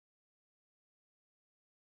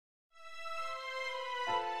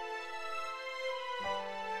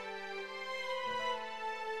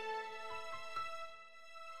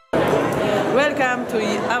welcome to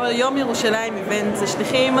our Yom Yerushalayim event, the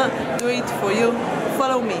Shlichim, do it for you,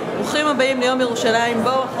 follow me. ברוכים הבאים ליום ירושלים,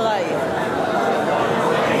 בואו אחריי.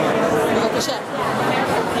 בבקשה.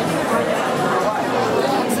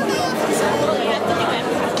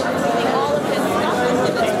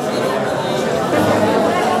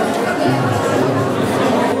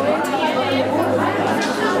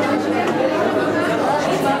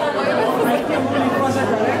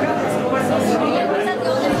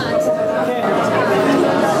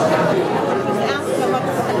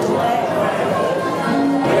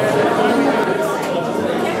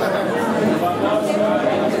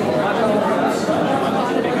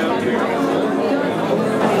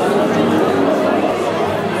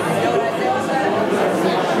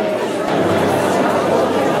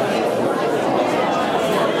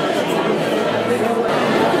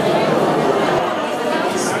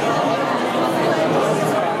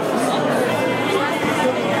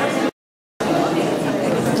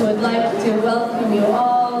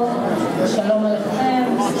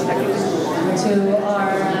 To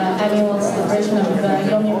our annual celebration of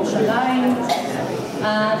Yom Yerushalayim.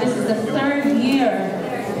 This is the third year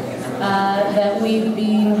that we've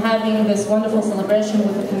been having this wonderful celebration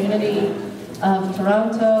with the community of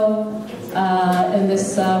Toronto in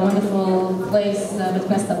this wonderful place,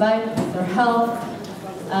 BAYT, with their help,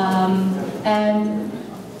 and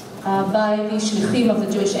by the Shlichim of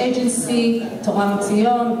the Jewish Agency, Tovim,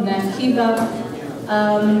 Bnei Akiva.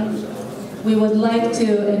 We would like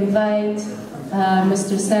to invite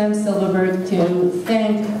Mr. Sam Silverberg to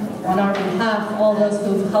thank, on our behalf, all those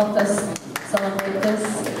who've helped us celebrate this.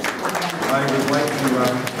 I would like to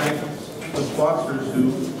thank the sponsors who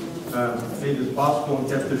made this possible and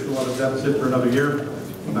kept this show on a deficit for another year,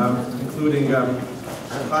 including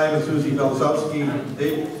Chaim and Susie Belzowski,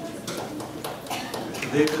 David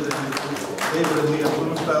and Leah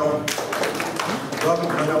Blumenfeld, Rabah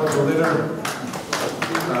and Carmela Berliner,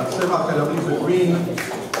 Simach and Elisa Green,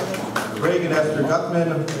 Greg and Esther Gutman,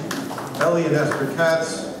 Ellie and Esther Katz,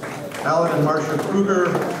 Alan and Marcia Kruger,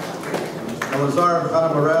 Elazar and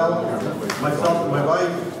Hannah Morel, myself and my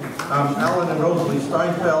wife, Alan and Rosalie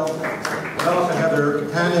Steinfeld, Melech and Heather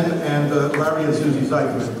Tannen, and Larry and Susie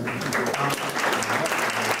Zeitman.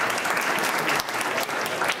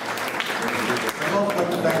 I'd also like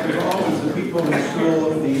to thank, as always, the people in the school,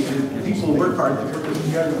 the people who work hard to put this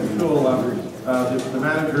together in the school. The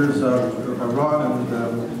managers, Ron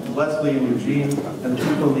and Leslie and Eugene, and the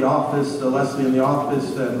people in the office, Leslie in the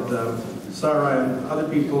office, and Sarah and other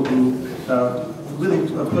people who really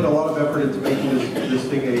put a lot of effort into making this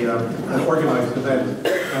thing an organized event.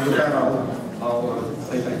 And with that, I'll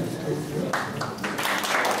say thank you.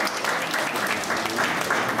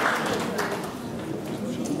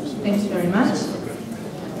 Thanks very much.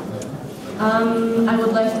 I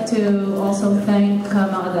would like to also thank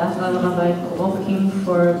Rabah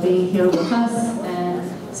for being here with us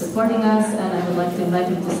and supporting us, and I would like to invite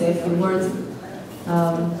him to say a few words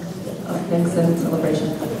of thanks and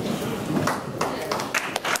celebration.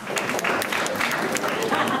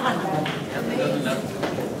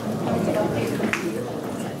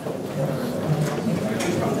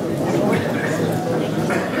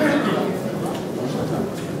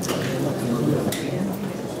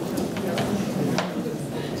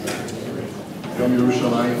 Yom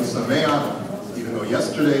Yerushalayim Sameach, even though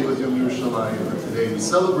yesterday was Yom Yerushalayim, but today we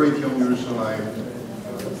celebrate Yom Yerushalayim.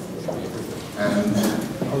 And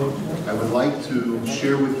I would like to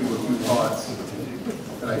share with you a few thoughts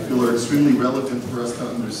that I feel are extremely relevant for us to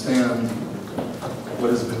understand what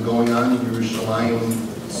has been going on in Yerushalayim,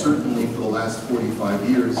 certainly for the last 45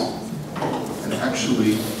 years. And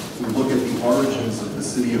actually, if we look at the origins of the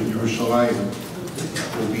city of Yerushalayim,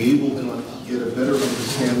 we'll be able to get a better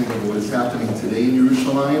understanding of what is happening today in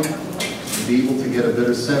Yerushalayim and be able to get a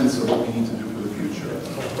better sense of what we need to do for the future.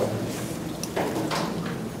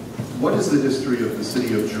 What is the history of the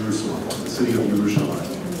city of Jerusalem, the city of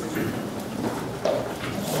Yerushalayim?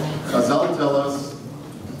 Chazal tell us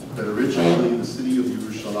that originally the city of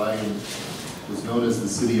Yerushalayim was known as the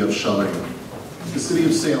city of Shalem, the city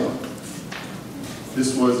of Salem.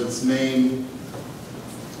 This was its name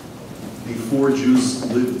before Jews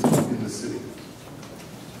lived in the city.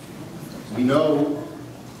 We know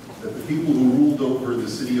that the people who ruled over the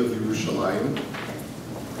city of Yerushalayim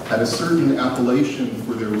had a certain appellation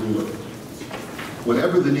for their ruler.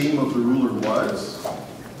 Whatever the name of the ruler was,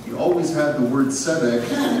 he always had the word tzedek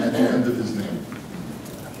at the end of his name.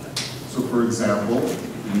 So for example,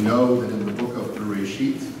 we know that in the book of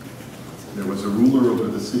Bereshit, there was a ruler over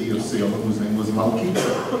the city of Salem whose name was Malki.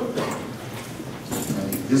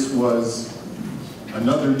 And this was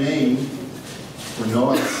another name for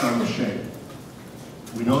Noah son Shem.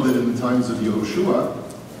 We know that in the times of Yehoshua,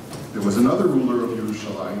 there was another ruler of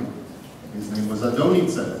Yerushalayim. His name was Adoni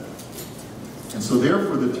Tzedek. And so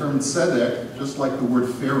therefore the term Tzedek, just like the word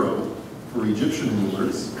Pharaoh for Egyptian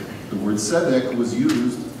rulers, the word Tzedek was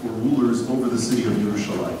used for rulers over the city of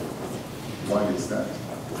Yerushalayim. Why is that?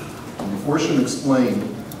 And the Forshim explained,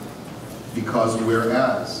 because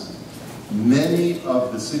whereas many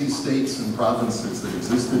of the city-states and provinces that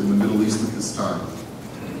existed in the Middle East at this time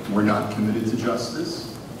were not committed to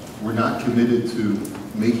justice, were not committed to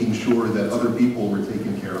making sure that other people were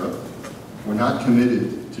taken care of, were not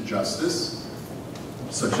committed to justice,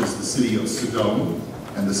 such as the city of Sodom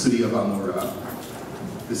and the city of Amorah.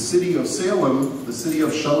 The city of Salem, the city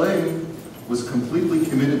of Shalem, was completely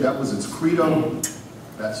committed. That was its credo.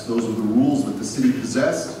 Those were the rules that the city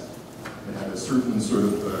possessed. It had a certain sort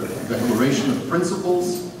of declaration of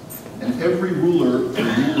principles, and every ruler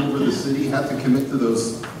who ruled over the city had to commit to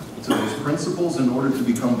those principles in order to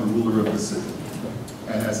become the ruler of the city.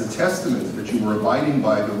 And as a testament that you were abiding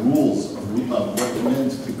by the rules of what it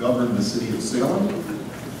meant to govern the city of Salem,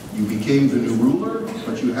 you became the new ruler,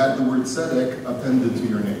 but you had the word Tzedek appended to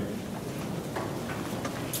your name.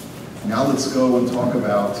 Now let's go and talk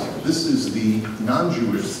about, this is the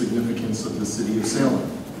non-Jewish significance of the city of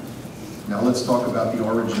Salem. Now let's talk about the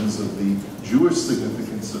origins of the Jewish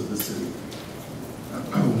significance of the city.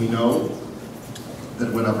 We know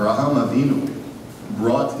that when Avraham Avinu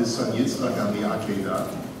brought his son Yitzchak on the Akedah,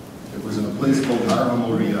 it was in a place called Har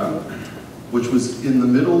HaMoriah, which was in the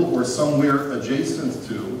middle or somewhere adjacent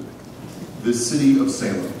to the city of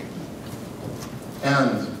Salem.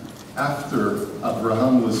 And after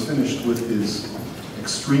Abraham was finished with his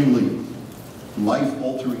extremely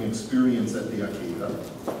life-altering experience at the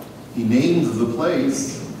Akedah, he named the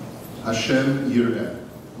place Hashem Yireh,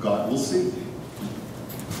 God will see.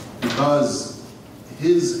 Because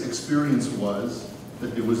his experience was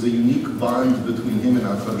that there was a unique bond between him and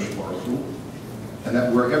HaKadosh Baruch Hu, and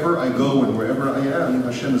that wherever I go and wherever I am,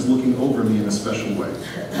 Hashem is looking over me in a special way.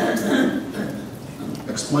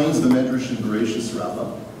 Explains the Medrash in Bereshis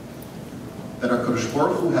Rabah that HaKadosh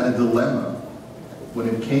Baruch Hu had a dilemma when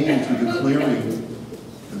it came to declaring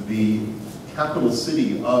the capital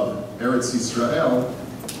city of Eretz Yisrael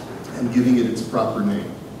and giving it its proper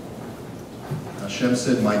name. Hashem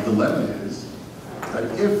said, my dilemma is that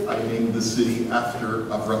if I name the city after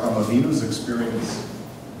Avraham Avinu's experience,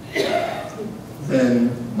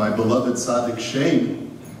 then my beloved Tzaddik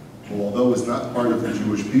Shem, who although is not part of the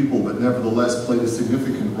Jewish people, but nevertheless played a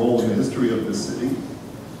significant role in the history of this city,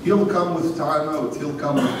 he'll come with ta'anot, he'll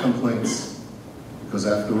come with complaints. Because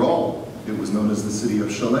after all, it was known as the city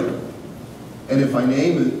of Shalem. And if I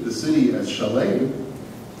name the city as Shalem,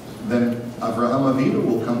 then Avraham Avinu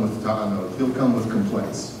will come with ta'anot, he'll come with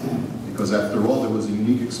complaints. Because after all, there was a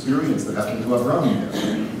unique experience that happened to Avraham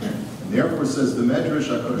there. And therefore, says the Medrash,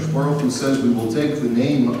 HaKadosh Baruch Hu says, we will take the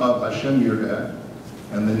name of Hashem Yireh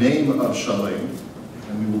and the name of Shalem,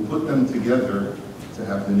 and we will put them together to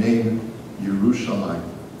have the name Yerushalayim,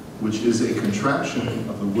 which is a contraction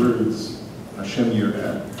of the words Hashem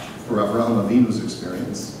Yireh for Avraham Avinu's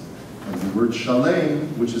experience, and the word Shalem,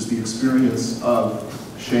 which is the experience of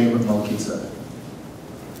Shem Malkitzedek.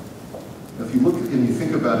 Now, if you look and you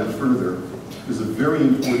think about it further, there's a very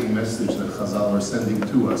important message that Chazal are sending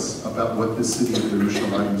to us about what this city of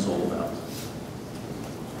Yerushalayim is all about.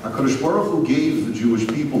 HaKadosh Baruch Hu gave the Jewish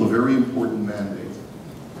people a very important mandate,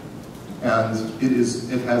 and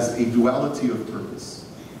it has a duality of purpose.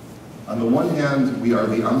 On the one hand, we are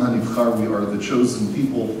the Am HaNivchar, we are the chosen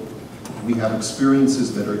people. We have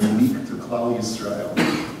experiences that are unique to Klal Yisrael.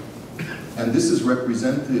 And this is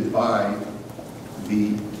represented by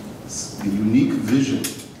the unique vision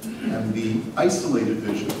and the isolated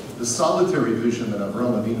vision, the solitary vision that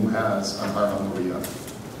Avraham Avinu has on Har HaMoriah.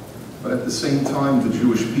 But at the same time, the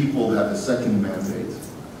Jewish people have a second mandate,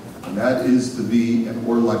 and that is to be an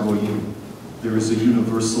Or LaGoyim. There is a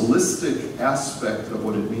universalistic aspect of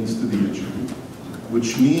what it means to be a Jew,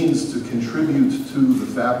 which means to contribute to the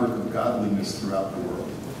fabric of godliness throughout the world.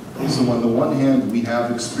 So on the one hand, we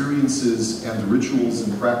have experiences and rituals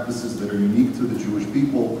and practices that are unique to the Jewish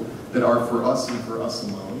people that are for us and for us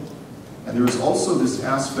alone. And there is also this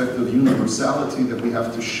aspect of universality that we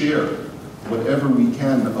have to share whatever we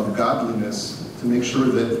can of godliness to make sure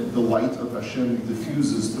that the light of Hashem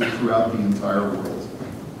diffuses throughout the entire world.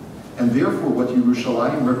 And therefore, what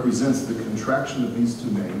Yerushalayim represents, the contraction of these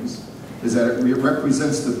two names, is that it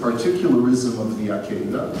represents the particularism of the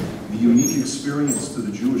Akedah, the unique experience to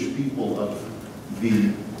the Jewish people of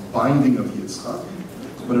the binding of Yitzchak,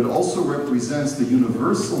 but it also represents the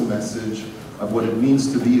universal message of what it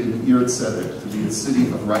means to be an Ir Tzedek, to be a city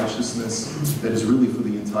of righteousness that is really for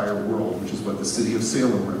the entire world, which is what the city of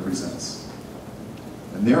Salem represents.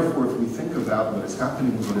 And therefore, if we think about what has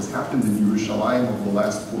happened in Yerushalayim over the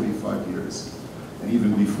last 45 years, and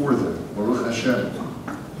even before then, Baruch Hashem,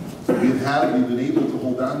 we've been able to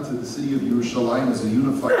hold on to the city of Yerushalayim as a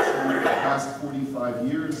unified city for the past 45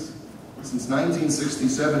 years. Since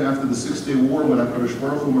 1967, after the Six-Day War, when HaKadosh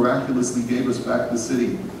Baruch Hu miraculously gave us back the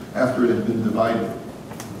city after it had been divided.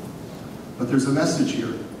 But there's a message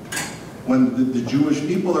here. When the Jewish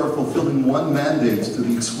people are fulfilling one mandate to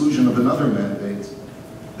the exclusion of another mandate,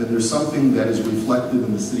 then there's something that is reflected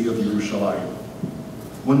in the city of Yerushalayim.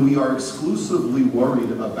 When we are exclusively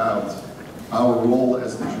worried about our role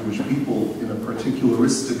as the Jewish people in a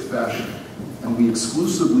particularistic fashion, and we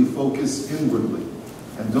exclusively focus inwardly,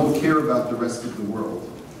 and don't care about the rest of the world,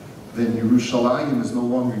 then Yerushalayim is no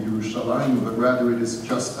longer Yerushalayim, but rather it is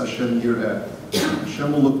just Hashem Yireh.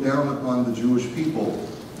 Hashem will look down upon the Jewish people,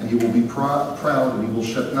 and He will be proud, and He will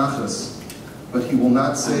shet nachas. But He will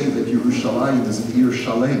not say that Yerushalayim is an Ir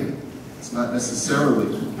Shalem. It's not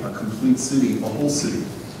necessarily a complete city, a whole city.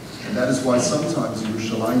 And that is why sometimes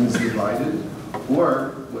Yerushalayim is divided,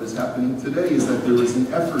 or what is happening today is that there is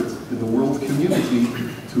an effort in the world community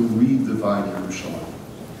to re-divide Yerushalayim.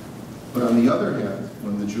 But on the other hand,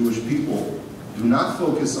 when the Jewish people do not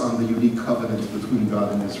focus on the unique covenant between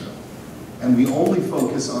God and Israel, and we only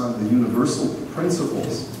focus on the universal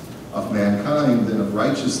principles of mankind and of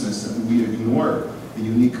righteousness, and we ignore the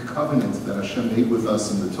unique covenant that Hashem made with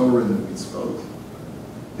us in the Torah and the Mitzvot,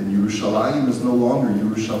 then Yerushalayim is no longer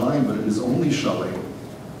Yerushalayim, but it is only Shalem.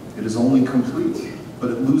 It is only complete,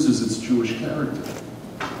 but it loses its Jewish character.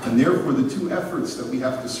 And therefore, the two efforts that we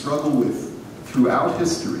have to struggle with throughout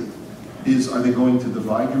history is, are they going to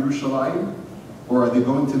divide Yerushalayim, or are they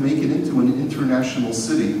going to make it into an international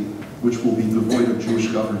city which will be devoid of Jewish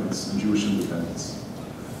governance and Jewish independence?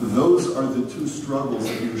 Those are the two struggles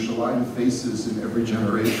that Yerushalayim faces in every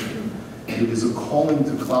generation. And it is a calling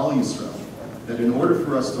to Klal Yisrael that in order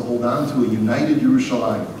for us to hold on to a united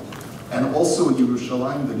Yerushalayim, and also a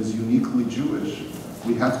Yerushalayim that is uniquely Jewish,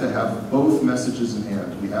 we have to have both messages in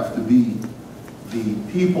hand. We have to be the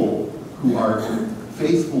people who are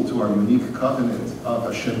faithful to our unique covenant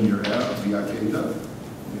of Hashem Yireh, of the Akedah.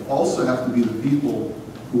 We also have to be the people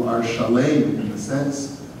who are Shalem in the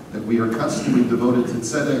sense that we are constantly devoted to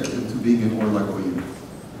tzedek and to being an or lagoyim.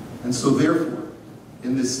 And so therefore,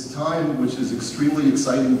 in this time which is extremely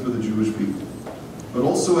exciting for the Jewish people, but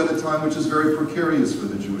also at a time which is very precarious for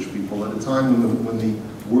the Jewish people, at a time when the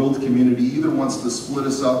world community either wants to split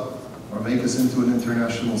us up or make us into an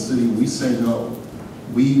international city, we say no.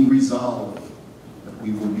 We resolve that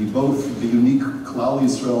we will be both the unique Klal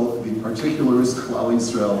Yisrael, the particularist Klal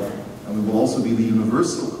Yisrael, and we will also be the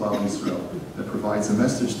universal Klal Yisrael that provides a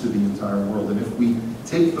message to the entire world. And if we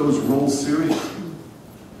take those roles seriously,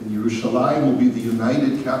 then Yerushalayim will be the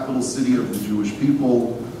united capital city of the Jewish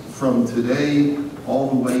people from today all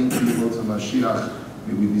the way to the Yom Mashiach.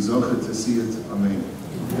 May we be zocheh to see it. Amen.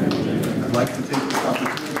 I'd like to take this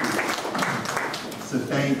opportunity to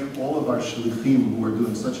thank all of our Shlichim who are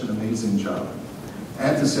doing such an amazing job,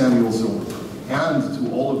 and to Samuel Silverberg, and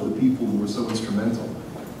to all of the people who were so instrumental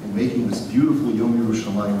in making this beautiful Yom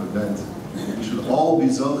Yerushalayim event. We should all be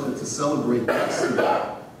zocheh to celebrate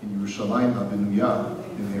Ezra in Yerushalayim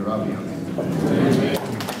HaBenuyah in the Rabah. Amen.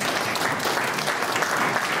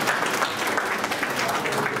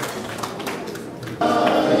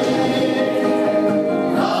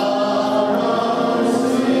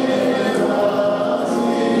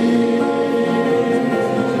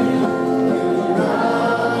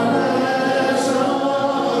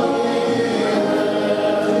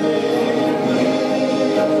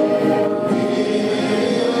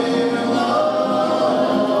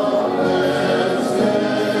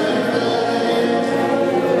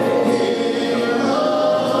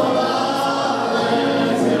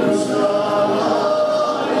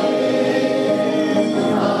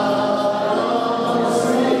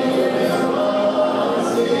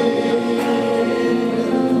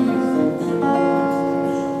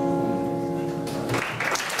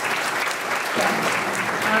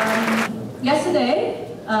 Yesterday,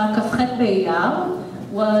 Kafchet B'Iyar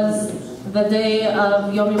was the day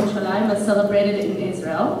of Yom Yerushalayim, as celebrated in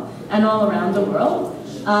Israel and all around the world,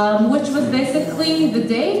 which was basically the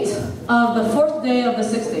date of the fourth day of the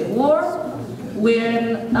Six-Day War,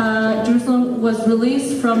 when Jerusalem was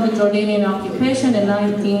released from the Jordanian occupation in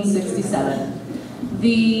 1967.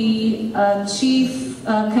 The Chief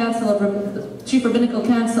Rabbinical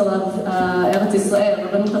Council of Eretz Israel,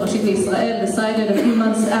 Rabbanut Harashit Israel, decided a few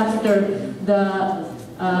months after the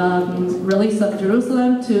release of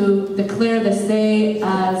Jerusalem, to declare this day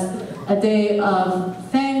as a day of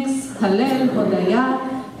thanks, Hallel, Hodaya.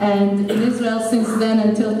 And in Israel, since then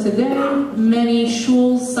until today, many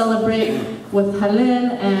shuls celebrate with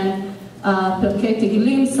Hallel and Pirkei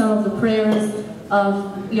Tehillim, some of the prayers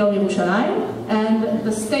of Yom Yerushalayim. And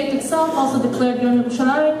the state itself also declared Yom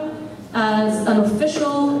Yerushalayim as an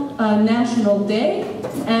official national day,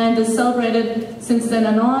 and is celebrated since then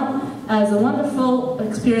and on as a wonderful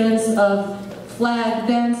experience of flag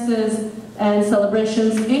dances and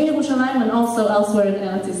celebrations in Yerushalayim and also elsewhere in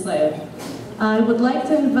Eretz Israel. I would like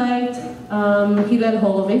to invite Hillel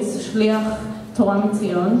Horovitz, Shliach Torah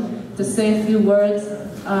Mitzion, to say a few words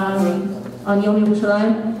on Yom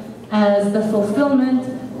Yerushalayim as the fulfillment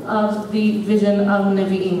of the vision of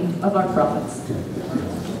Nevi'im, of our prophets.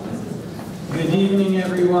 Good evening,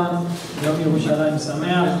 everyone. Yom Yerushalayim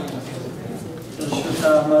Sameach.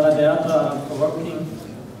 Bershut Maradeatra for working.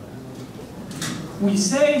 We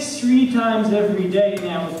say 3 times every day in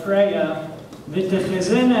our prayer,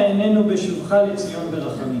 "V'techezena enenu b'shuvcha l'tzion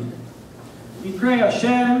berachamim." We pray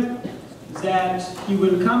Hashem that He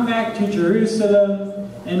will come back to Jerusalem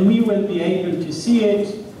and we will be able to see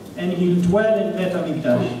it, and He'll dwell in Bet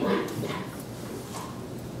HaMikdash.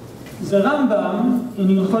 The Rambam in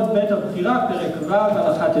Hilchot Bet HaBchira, Perek Vav,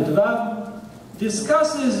 Halakha Tetvav,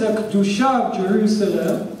 discusses the Kedusha of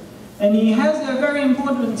Jerusalem, and he has a very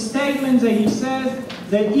important statement that he says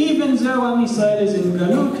that even though Am Yisrael is in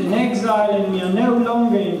Galut, in exile, and we are no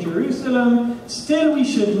longer in Jerusalem, still we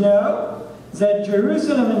should know that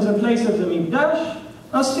Jerusalem and the place of the Mikdash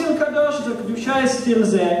are still Kadosh, the Kedusha is still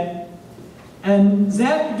there. And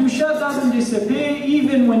that Kedusha doesn't disappear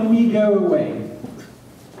even when we go away.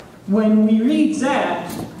 When we read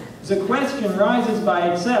that, the question rises by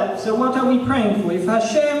itself, so what are we praying for? If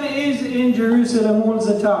Hashem is in Jerusalem all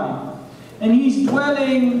the time, and He's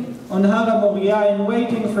dwelling on Har Moriah and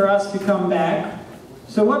waiting for us to come back,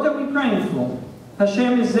 so what are we praying for?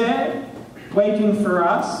 Hashem is there, waiting for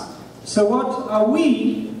us, so what are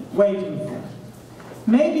we waiting for?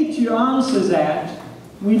 Maybe to answer that,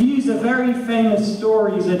 we'll use a very famous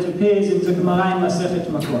story that appears in the Gemara in Masechet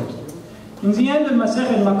Makot. In the end of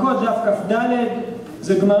Masechet Makot, Daf Kaf Daled,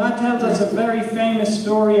 the Gemara tells us a very famous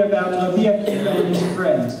story about Rabbi Akiva and his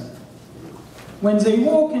friends. When they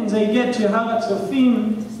walk and they get to Har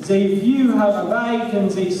HaTzofim, they view Har HaBayit and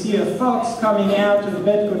they see a fox coming out of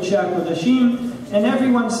Bet Kodesh HaKodashim, and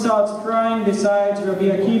everyone starts crying besides Rabbi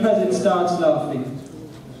Akiva that starts laughing.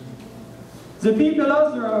 The people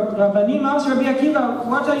ask, the Rabbanim ask Rabbi Akiva,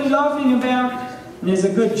 what are you laughing about? And as a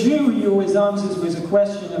good Jew, he always answers with a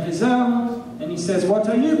question of his own, and he says, what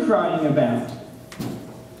are you crying about?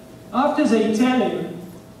 After they tell him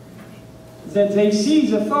that they see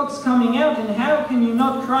the fox coming out, and how can you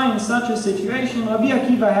not cry in such a situation, Rabbi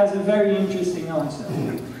Akiva has a very interesting answer.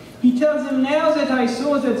 He tells him, now that I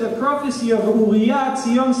saw that the prophecy of Uriah,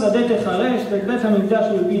 Tzion Sadeh Techaresh, that Bet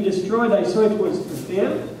HaMikdash will be destroyed, I saw it was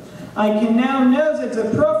fulfilled. I can now know that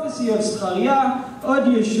the prophecy of Zechariah, Od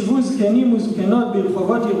Yeshvu Zkenim Uzkenot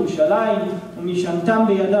Birchovot Yerushalayim, Umishantam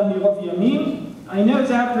Beyadam Mirov Yamim, I know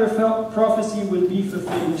that prophecy will be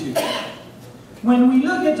fulfilled too. When we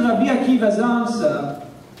look at Rabbi Akiva's answer,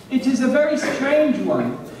 it is a very strange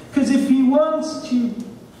one, because if he wants to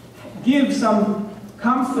give some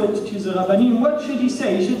comfort to the Rabbanim, what should he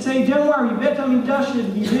say? He should say, don't worry, Bet HaMikdash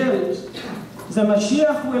should be built, the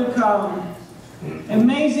Mashiach will come,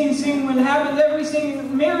 amazing thing will happen,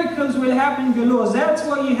 everything, miracles will happen galore. That's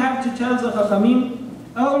what you have to tell the Chachamim.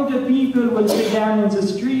 Older people will sit down in the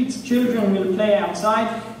streets, children will play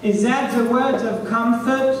outside. Is that the words of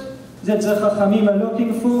comfort that the Chachamim are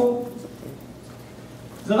looking for?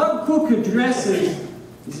 The Rav Kook addresses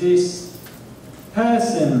this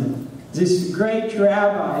person, this great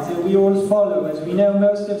rabbi that we all follow. As we know,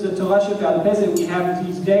 most of the Torah Sheba'al Peh that we have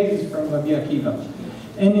these days is from Rabbi Akiva.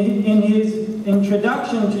 And in his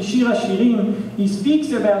introduction to Shir HaShirim, he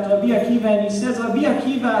speaks about Rabbi Akiva, and he says Rabbi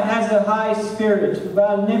Akiva has a high spirit,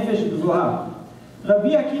 Ba'al Nefesh Gvuha. Rabbi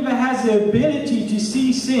Akiva has the ability to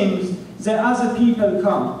see things that other people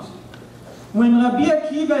can't. When Rabbi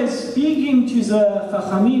Akiva is speaking to the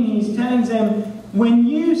Chachamim, he's telling them, when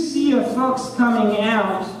you see a fox coming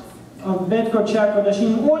out of Bet Kodesh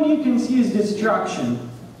HaKodashim, all you can see is destruction.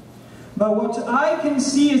 But what I can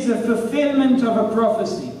see is a fulfillment of a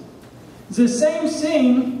prophecy. The same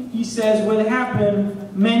thing, he says, will happen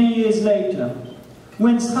many years later.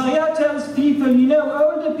 When Zechariah tells people, you know,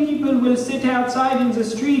 older people will sit outside in the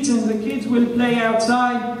streets and the kids will play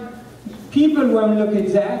outside, people won't look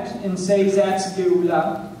at that and say that's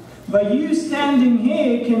Geulah. But you standing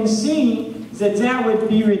here can see that that would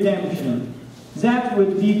be redemption. That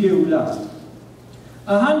would be Geulah.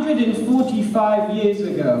 145 years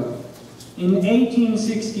ago, in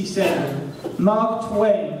 1867, Mark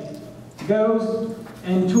Twain goes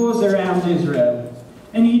and tours around Israel.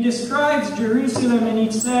 And he describes Jerusalem and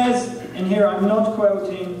he says, and here I'm not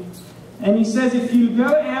quoting, and he says, if you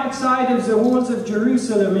go outside of the walls of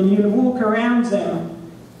Jerusalem and you walk around them,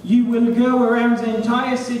 you will go around the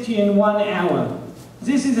entire city in 1 hour.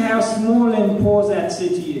 This is how small and poor that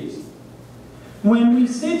city is. When we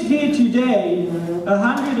sit here today,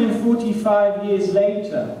 145 years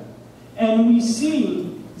later, and we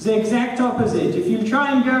see the exact opposite. If you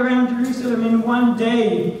try and go around Jerusalem in 1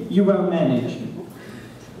 day, you won't manage.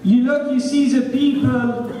 You look, you see the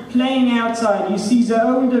people playing outside, you see the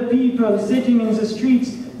older people sitting in the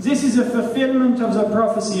streets. This is a fulfillment of the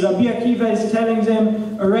prophecy. Rabbi Akiva is telling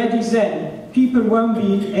them already then, people won't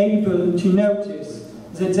be able to notice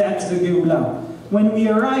that that's the Geulah. When we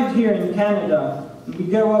arrived here in Canada, we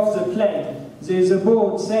go off the plane, there's a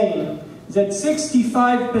board saying that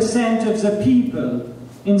 65% of the people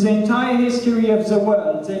in the entire history of the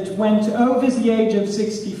world that went over the age of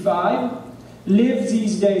 65 live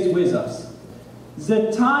these days with us.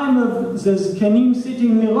 The time of the Zkanim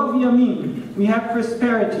sitting Mirov Yamim, we have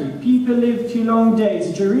prosperity, people live 2 long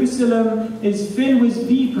days, Jerusalem is filled with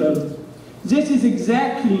people. This is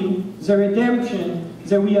exactly the redemption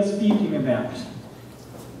that we are speaking about.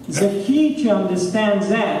 The key to understand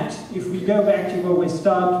that, if we go back to what we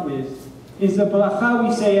start with, is the bracha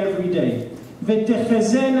we say every day.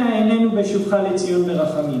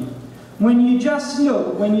 When you just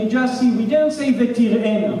look, when you just see, we don't say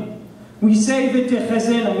v'tir'ena. We say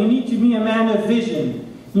v'techazena. You need to be a man of vision.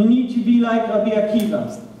 You need to be like Rabbi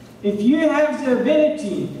Akiva. If you have the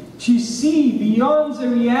ability to see beyond the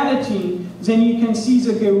reality, then you can see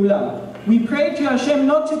the Geulah. We pray to Hashem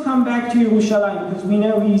not to come back to Yerushalayim, because we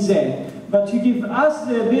know He's there, but to give us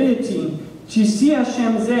the ability to see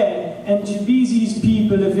Hashem there and to be these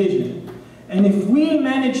people of vision. And if we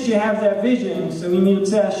manage to have that vision, so in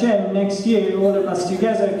Yirtzeh Hashem, next year, all of us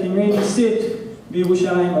together can really sit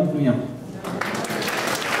Yerushalayim Abnuyah.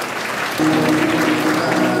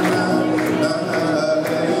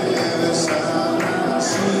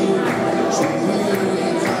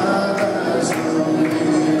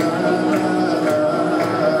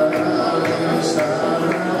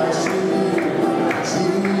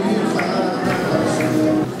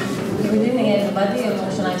 Good evening, everybody. Yom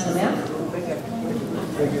Yerushalayim Sameach.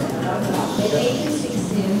 In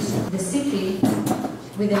 1816, the city,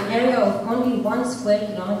 with an area of only 1 square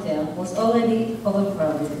kilometer, was already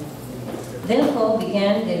overcrowded. Therefore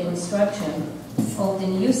began the construction of the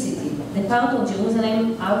new city, the part of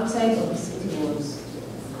Jerusalem outside of the city walls.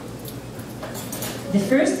 The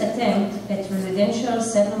first attempt at residential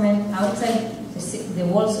settlement outside the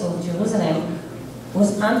walls of Jerusalem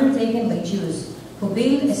was undertaken by Jews who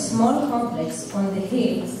built a small complex on the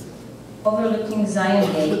hill overlooking Zion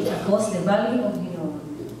Gate across the valley of Hinnom.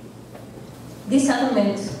 This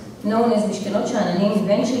settlement, known as Mishkenot Sha'ananim,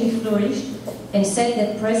 eventually flourished and set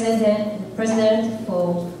the precedent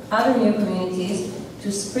for other new communities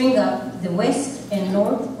to spring up the west and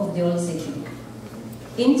north of the old city.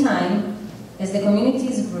 In time, as the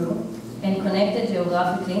communities grew and connected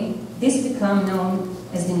geographically, this became known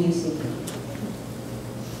as the new city.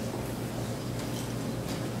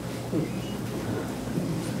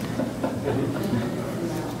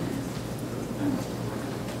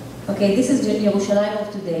 Okay, this is Yerushalayim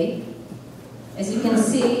of today. As you can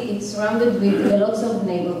see, it's surrounded with lots of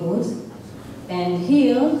neighborhoods. And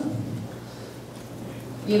here,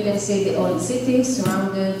 you can see the old city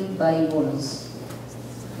surrounded by walls.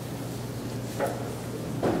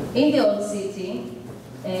 In the old city,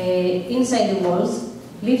 inside the walls,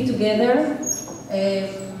 live together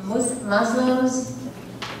Muslims,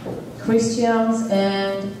 Christians,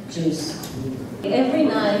 and Jews. Every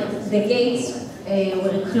night, the gates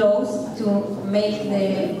were closed to make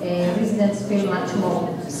the residents feel much more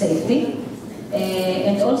safety.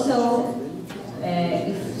 And also,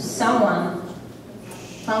 if someone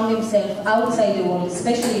found himself outside the wall,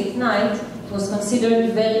 especially at night, it was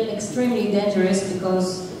considered very extremely dangerous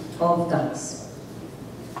because of guns.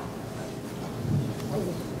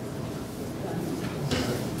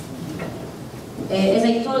 As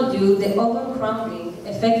I told you, the overcrowding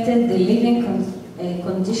affected the living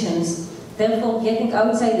conditions. Therefore, getting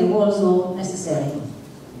outside the walls was necessary.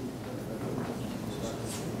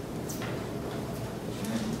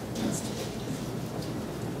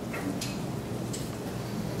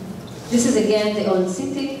 This is again the old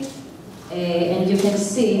city, and you can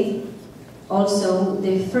see also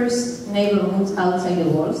the first neighborhoods outside the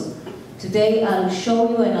walls. Today I'll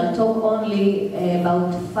show you and I'll talk only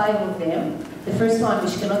about 5 of them. The first one,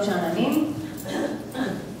 משכנות שאננים.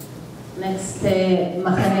 Next,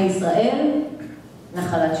 מחנה ישראל,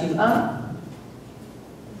 נחלת שבעה.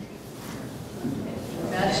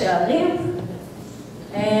 מאה שערים.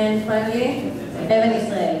 And finally, אבן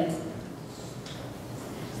ישראל.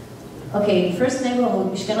 Okay, first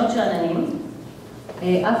neighborhood, משכנות שאננים.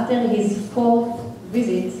 After his 4th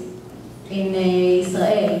visit in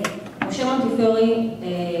Israel, Moshe Montefiore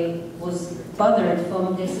was bothered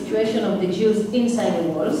from the situation of the Jews inside the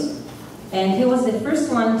walls, and he was the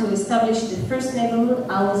first one to establish the first neighborhood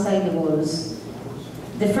outside the walls.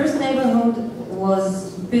 The first neighborhood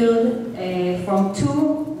was built from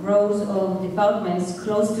 2 rows of apartments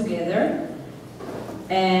close together,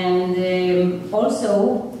 and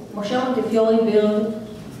also Moshe Montefiore built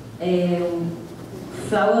a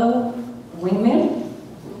flour windmill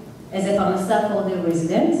as a parnasa for the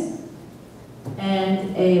residents,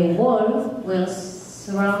 and a wall will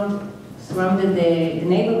surrounded the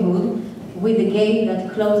neighborhood with a gate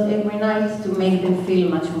that closed every night to make them feel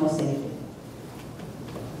much more safe.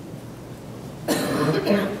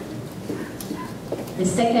 The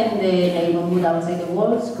second neighborhood outside the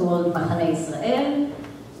walls called מחנה ישראל,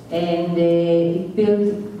 and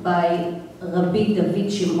built by Rabbi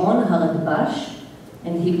David Shimon Haradbash,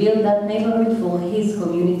 and he built that neighborhood for his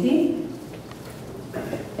community.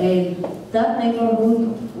 That neighborhood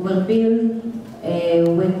was built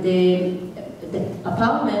when the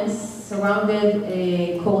apartments surrounded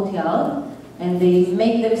a courtyard, and they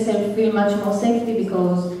make themselves feel much more safety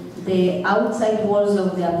because the outside walls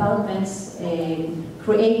of the apartments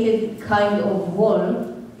created kind of wall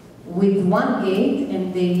with 1 gate,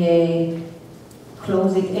 and they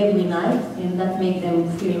close it every night, and that makes them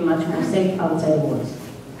feel much more safe outside walls.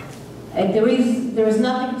 There is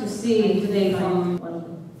nothing to see today from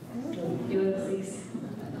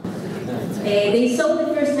they saw the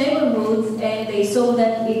first neighborhoods, and they saw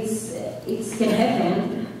that it can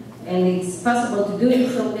happen, and it's possible to do it,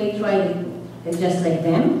 so they tried it just like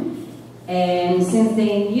them. And since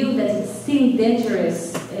they knew that it's still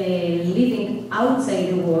dangerous living outside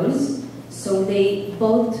the walls, so they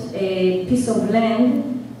bought a piece of land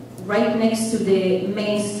right next to the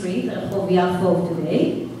main street, Rehov Yafo of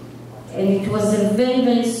today. And it was a very,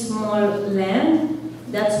 very small land.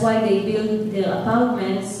 That's why they built their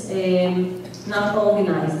apartments not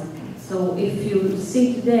organized. So if you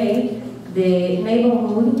see today, the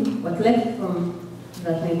neighborhood, what left from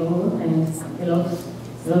that neighborhood, and lots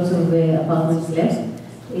of apartments left,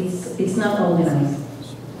 it's not organized.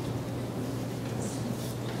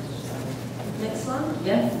 Next one,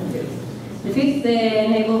 yeah. The 5th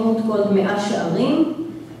neighborhood called מאה שערים.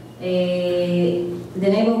 The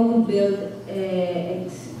neighborhood built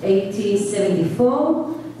at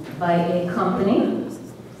 1874 by a company,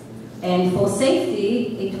 and for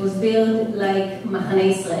safety it was built like מחנה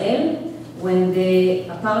ישראל, when the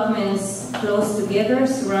apartments close together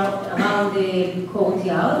around the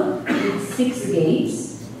courtyard with 6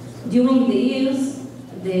 gates. During the years,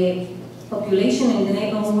 the population in the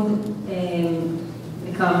neighborhood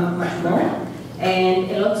become much more, and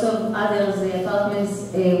a lot of other apartments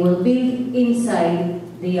were built inside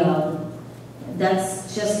the yard.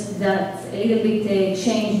 That's just that a little bit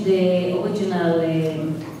changed the original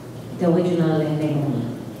neighborhood.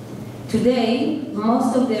 Today,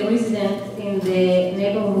 most of the residents in the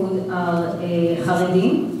neighborhood are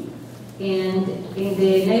Chaverim, and in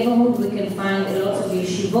the neighborhood we can find a lot of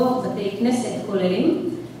yeshivot, bati knesset, kolelim,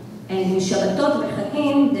 and in Shabbatot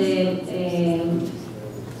v'chakim the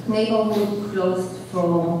neighborhood closed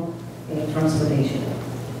for transportation.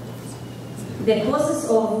 The process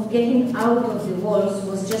of getting out of the walls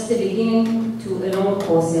was just the beginning to a long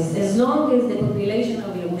process. As long as the population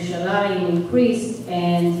of Yerushalayim increased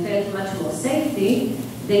and felt much more safety,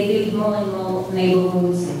 they built more and more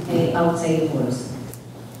neighborhoods outside the walls.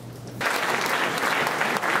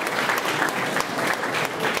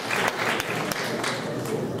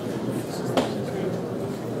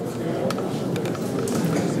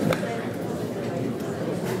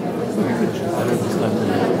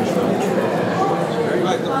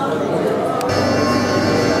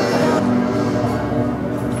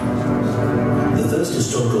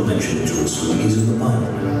 historical mention of Jerusalem is in the Bible,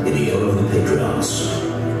 in the era of the patriarchs.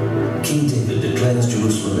 King David declares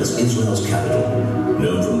Jerusalem as Israel's capital,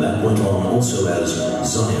 known from that point on also as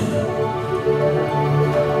Zion.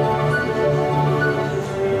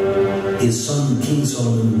 His son, King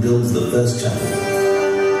Solomon, builds the first temple.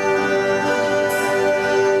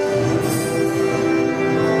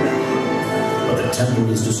 But the temple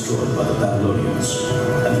is destroyed by the Babylonians,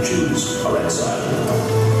 and the Jews are exiled.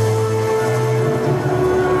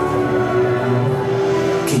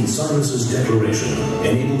 declaration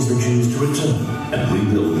enables the Jews to return and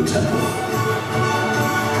rebuild the temple.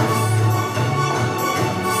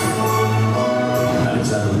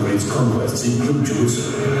 Alexander the Great's conquests include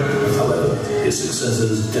Jerusalem. However, his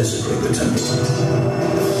successors desecrate the temple,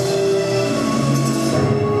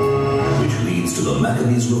 which leads to the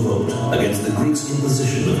Maccabees' revolt against the Greeks'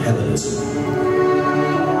 imposition of Hellenism.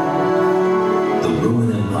 The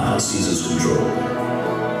Roman Empire seizes control,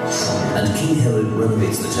 and King Herod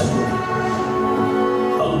renovates the temple.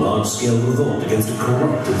 A large-scale revolt against a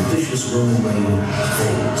corrupt and vicious Roman reign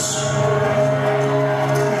fails.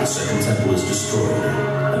 The Second Temple is destroyed,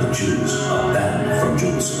 and the Jews are banned from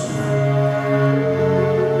Jerusalem.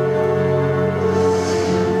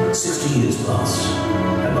 60 years pass,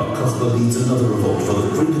 and Bar Kokhba leads another revolt for the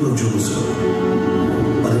freedom of Jerusalem,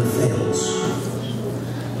 but it fails.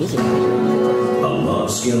 A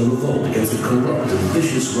large-scale revolt against a corrupt and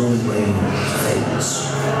vicious Roman reign fails.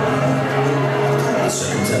 The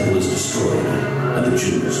Second Temple is destroyed, and the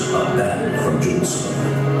Jews are banned from Jerusalem.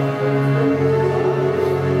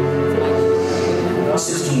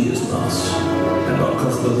 60 years pass, and Bar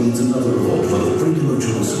Kokhba leads another revolt for the freedom of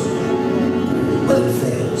Jerusalem, but it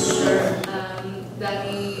fails.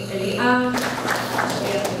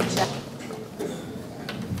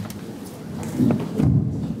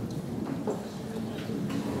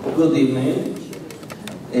 Good evening.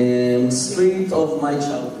 Street of my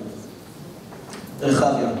childhood,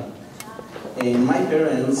 Rehavia. My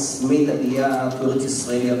parents made Aliyah to Eretz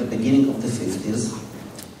Israel at the beginning of the 50s.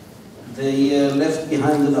 They left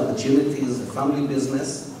behind them opportunities, a family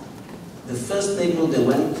business. The first neighborhood they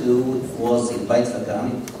went to was in BAYT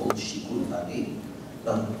called Shikul Valley.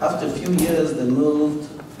 But after a few years, they moved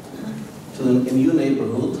to a new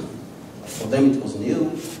neighborhood. For them, it was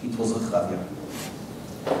new. It was Rehavia.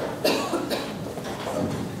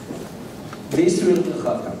 The history of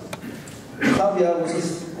Rehavia. Rehavia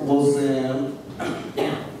was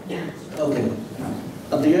okay.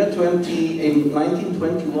 At the year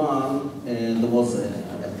 1921, there was a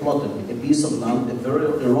plot, a piece of land, a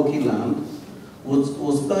rocky land,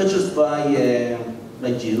 was purchased by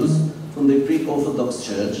Jews from the Greek Orthodox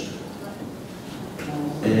Church.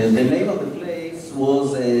 The name of the place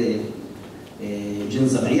was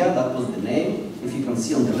Jinzaria, that was the name. If you can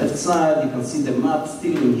see on the left side, you can see the map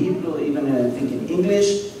still in Hebrew, even I think in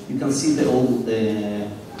English. You can see the old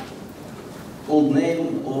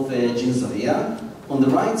name of Jinzaria. On the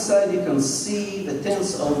right side, you can see the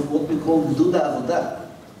tents of what we call Todah Avodah,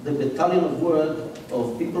 the battalion of work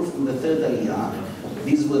of people from the third Aliyah.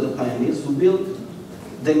 These were the pioneers who built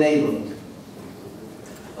the neighborhood.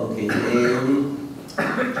 Okay,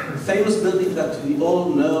 famous building that we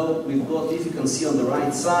all know, we've got, if you can see on the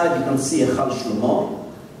right side, you can see Echal Shlomo,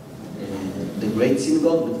 the great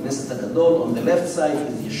synagogue with Knesset HaGadol. On the left side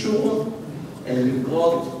is Yeshua, and we've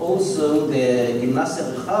got also the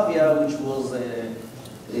Gymnasia Rehavia, which was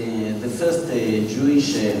the first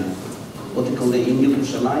Jewish, what we call the Yom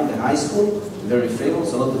Yerushalayim, the high school, very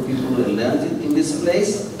famous. A lot of people learned it in this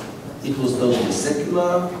place. It was totally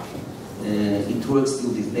secular. It works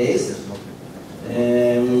till these days.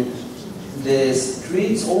 The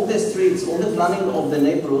streets, all the planning of the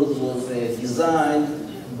neighborhood was designed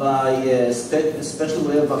by a special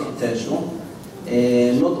way of architecture.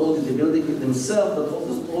 Not only the buildings themselves, but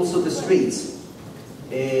also the streets.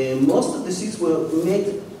 Most of the streets were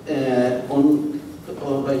made on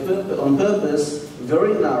purpose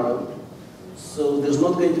very narrow, so there's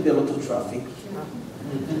not going to be a lot of traffic.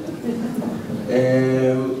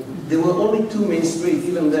 There were only two main streets,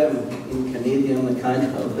 even them in Canadian kind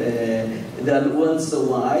of, they weren't so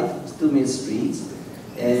wide, two main streets.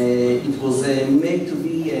 It was made to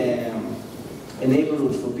be a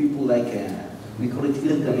neighborhood for people like, we call it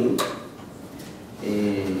Ridgley,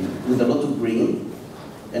 with a lot of green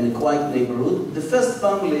and a quiet neighborhood. The first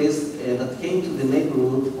families that came to the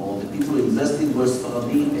neighborhood, or the people who invested, were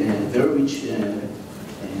Sephardi, very rich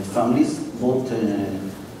families, bought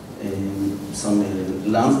some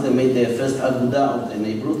lands. They made their first aguda of the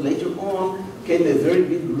neighborhood. Later on came a very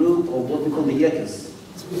big group of what we call the Yekes.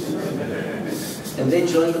 And they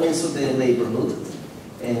joined also the neighborhood.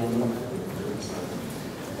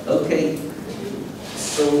 Okay,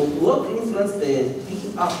 so what influenced the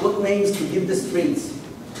picking up, what names to give the streets?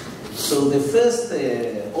 So the first,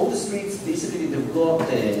 all the streets, basically they've got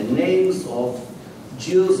names of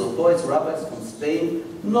Jews or poets, rabbis from Spain.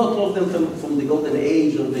 Not all of them from the golden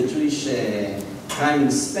age of the Jewish time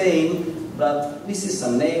in Spain, but this is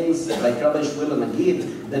some names like Rabbi Shmuel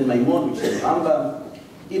Nagid, then Maimon, which is Rabah,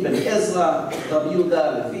 Ibn Ezra, Rabbi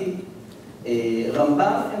Yehuda Levi,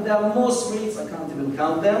 Rambam, and there are more streets, I can't even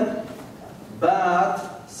count them,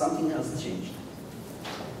 but something has changed.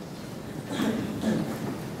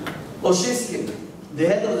 Oshishkin, the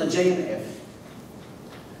head of the JNF,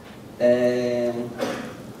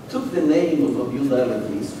 took the name of Rabbi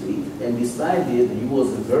Yehuda Street and decided he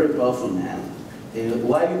was a very powerful man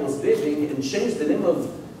while he was living, and changed the name of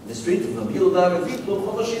the street of Rabbi Yehuda to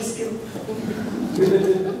Oshishkin.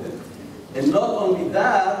 And not only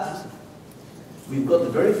that, we've got a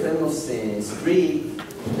very famous street.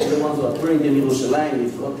 All the ones who are touring in Yerushalayim,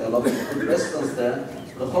 we've got a lot of good restaurants there.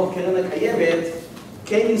 The whole Keren HaKayemet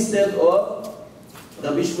came instead of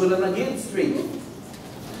Rabbi Shmuel Nagid Street.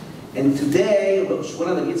 And today, Rabbi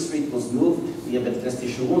Shmuel Nagid Street was moved. We have Bet Knesset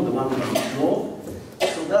Yeshurun, the one in the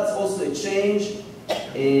north. So that's also a change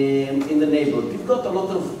in the neighborhood. We've got a lot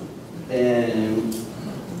of,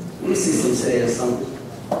 we see some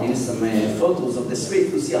photos of the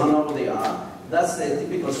street to see how normal they are. That's the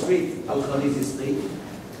typical street, Al-Khalifi Street.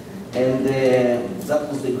 And that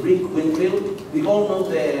was the Greek windmill. We all know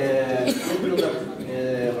the windmill that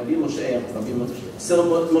Rabbi Moshe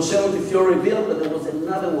Montefiore built, but there was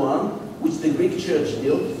another one which the Greek church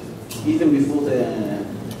built, even before the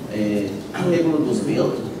neighborhood was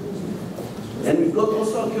built. And we've got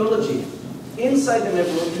also archaeology. Inside the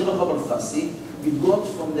neighborhood, in Rabah al-Fassi, we've got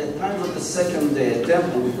from the time of the second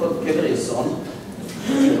temple, we've got Kever Yison,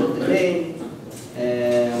 we've got the name.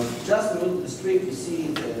 Just in the street, you see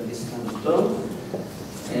this kind of term.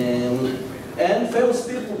 And famous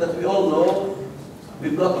people that we all know.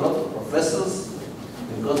 We've got a lot of professors.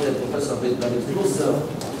 We've got Professor David Flusser,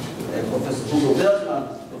 Professor Hugo Bergman,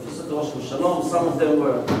 Professor Todah Shalom. Some of them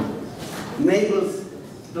were neighbors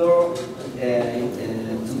door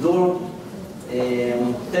to door.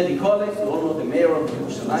 Teddy Kollek, we all know the mayor of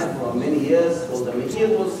Yerushalayim for many years. The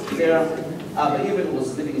mayor was there. Abba Even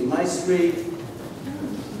was living in my street.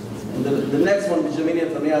 And the next one, Benjamin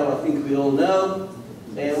Netanyahu, I think we all know.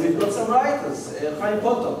 We've got some writers, Chaim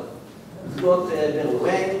Potok. We've got Beryl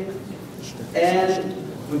Wayne, and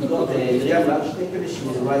we've got Miriam Landstecker, she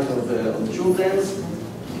was a writer of children's,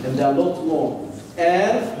 and there are a lot more.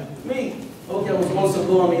 And me, okay, I was also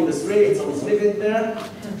born in the streets, I was living there,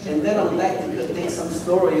 and then I would like to take some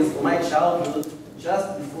stories from my childhood,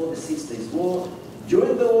 just before the 6 Days War,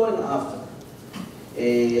 during the war and after.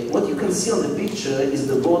 What you can see on the picture is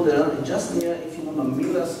the border, just near, if you know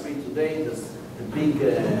Mamila Street today, there's the big,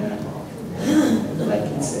 like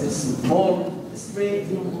it's a small street,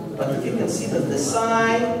 but if you can see that the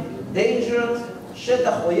sign, danger,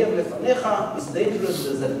 Shetach Oyev Lefanecha, is dangerous,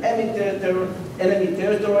 there's an enemy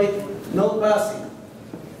territory, no passing.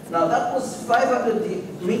 Now that was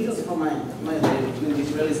 500 meters from my between the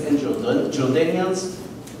Israelis and Jordanians.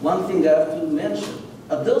 One thing I have to mention,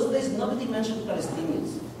 at those days nobody mentioned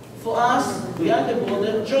Palestinians. For us, behind the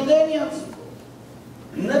border, Jordanians.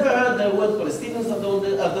 Never heard the word Palestinians at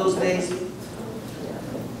those days.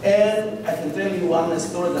 And I can tell you one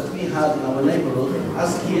story that we had in our neighborhood.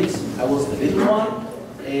 As kids, I was the little one.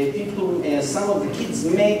 Some of the kids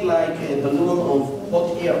made like a balloon of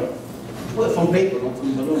hot air. Well, from paper, not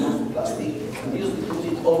from balloon, not from plastic. And used to put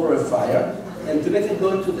it over a fire and to let it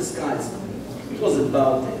go into the skies. It was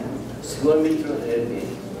about a square meter big.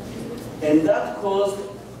 And that caused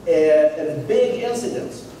a big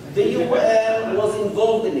incident. The UN was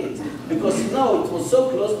involved in it because it was so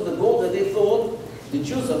close to the border they thought the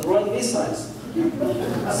Jews are throwing missiles.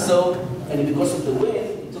 So, and because of the wind,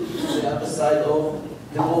 it took it to the other side of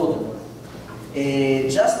the border.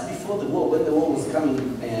 Just before the war, when the war was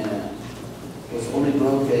coming, was only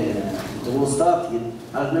broke, the war started,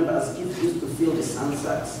 I remember as kids used to fill the sun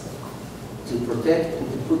sacks to protect,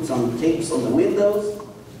 to put some tapes on the windows.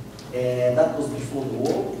 That was before the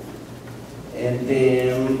war. And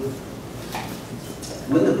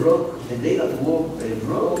when the day that the war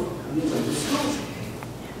broke, we went to school.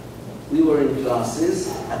 We were in classes.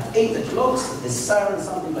 At 8 o'clock, the siren,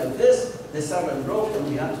 something like this, the siren broke and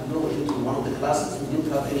we had to go into one of the classes. We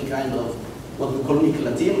didn't have any kind of what we call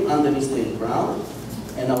miklatim underneath the ground.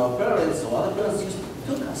 And our parents or other parents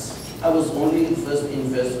took us. I was only in first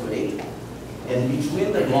grade. And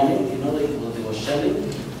between the bombing, they were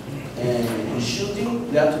shelling and shooting,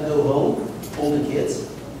 we had to go home, all the kids.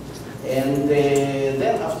 And then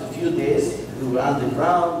after a few days, we were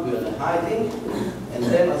underground, we were hiding. And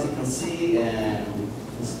then, as you can see,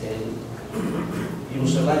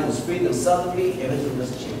 Yerushalayim was freed, and suddenly everything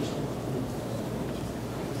was changed.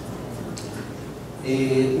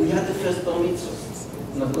 We had the first bar mitzvah.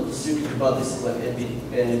 And I've got to speak about this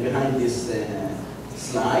behind this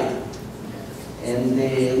slide. And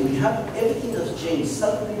we have everything that changed.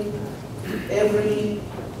 Suddenly, every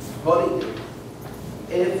holiday,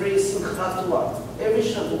 every Simchat Torah, every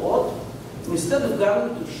Shavuot, Instead of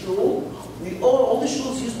going to shul, all the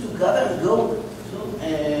shuls used to gather and go to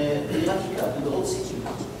the old city.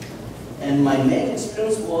 And my main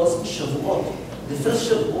experience was Shavuot. The first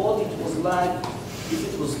Shavuot, it was like,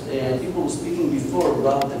 if it was people were speaking before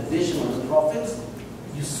about the vision of the prophets,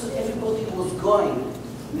 you saw everybody was going.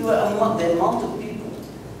 We were the amount of people.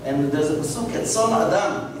 And there's a pasuk at Son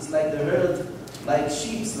Adam, it's like the herd, like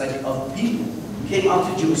sheep, like of people. We came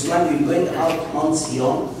out to Jerusalem, we were going out Mount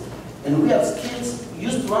Zion, and we as kids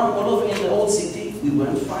used to run all over in the old city. We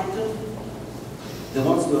weren't frightened. The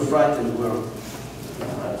ones who were frightened were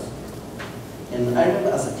us. And I remember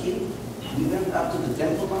as a kid, we went up to the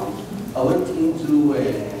Temple Mount. I went into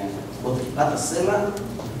Kipat Sela.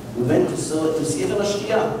 We went to see Ezra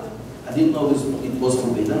Shlichim. I didn't know it was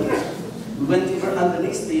forbidden. We went even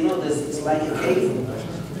underneath, it's like a cave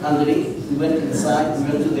underneath. We went inside, we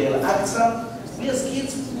went to the Al-Aqsa. We as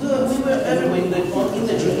kids, we were everywhere in the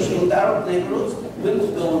Jewish, in the Arab neighborhoods. We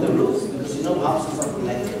would go on the roofs because houses are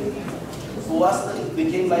connected. For us, it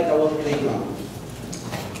became like our playground.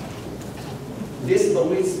 This bar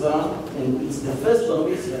mitzvah, and it's the first bar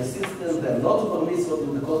mitzvah since there are a lot of bar mitzvah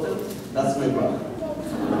in the Kotel, that's my brother.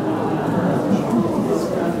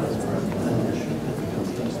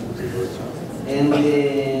 And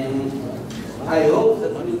I hope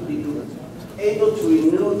that we will be able to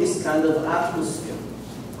renew this kind of atmosphere,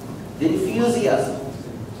 the enthusiasm,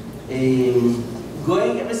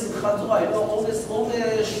 going every Simchat Torah, all the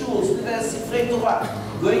shuls, the Sifrei Torah,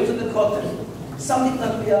 going to the Kotel, something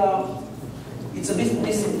that we are, it's a bit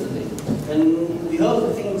missing today. And we hope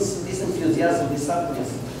that things, this enthusiasm, this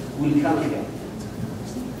happiness will come again.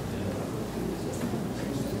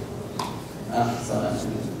 Sorry.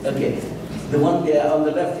 Okay. The one there on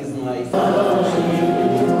the left is my father. Shlichim.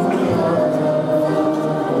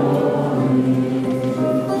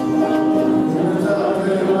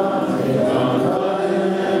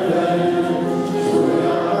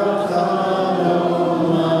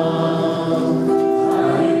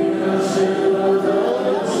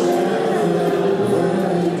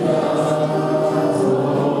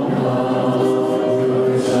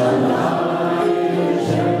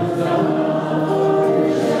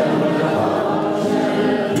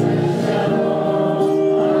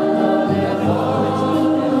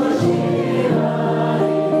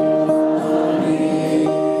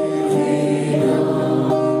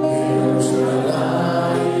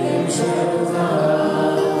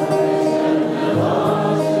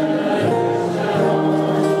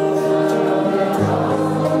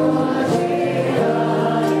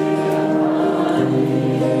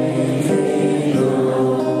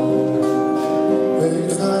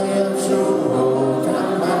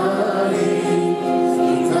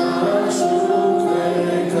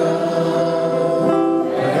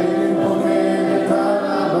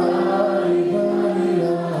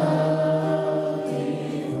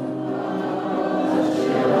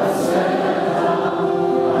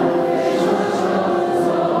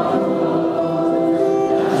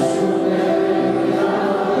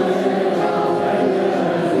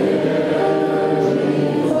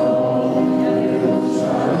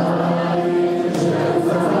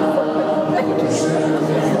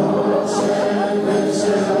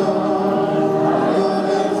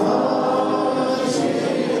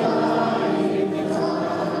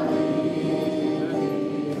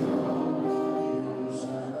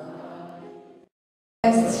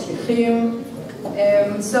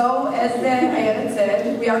 So, as Ayelet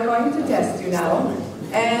said, we are going to test you now,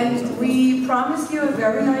 and we promise you a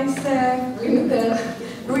very nice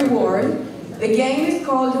reward. The game is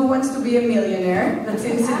called Who Wants to Be a Millionaire, but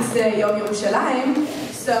since it's Yom Yerushalayim,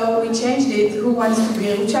 so we changed it, Who Wants to Be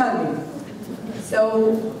Yerushaliyim.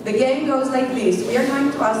 So the game goes like this. We are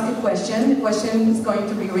going to ask a question. The question is going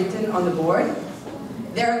to be written on the board.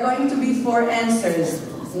 There are going to be 4 answers.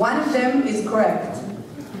 One of them is correct.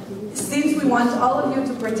 Since we want all of you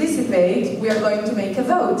to participate, we are going to make a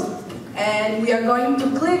vote. And we are going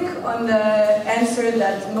to click on the answer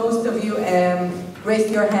that most of you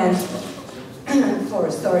raised your hand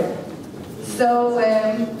for, sorry. So,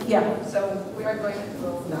 yeah, so we are going to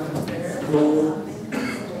go downstairs.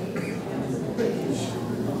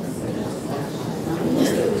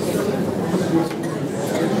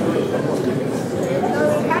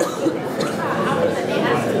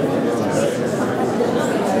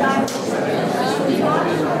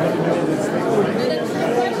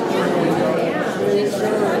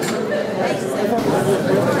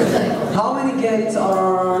 How many gates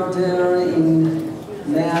are there in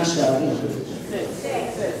Mea Shearim?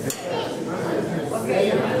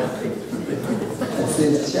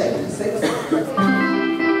 6. Check. 6.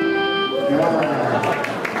 Wow.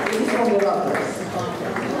 This is from the characters.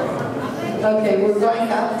 Okay, we're going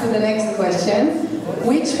up to the next question.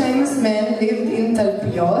 Which famous man lived in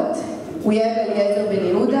Talpiot? We have Eliezer ben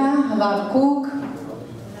Yehuda, Rav Kook,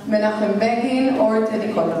 Menachem Begin, or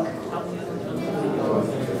Teddy Kollek.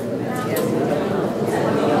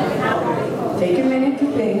 Take a minute to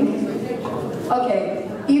think. Okay,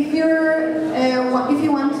 if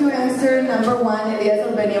you want to answer number one,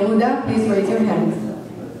 Eliezer ben Yehuda, please raise your hand.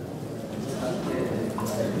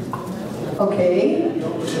 Okay.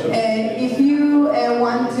 If you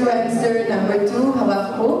want to answer number two,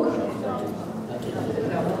 Rav Kook.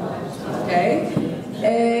 Okay.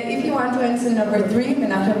 If you want to answer number three,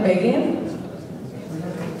 Menachem Begin.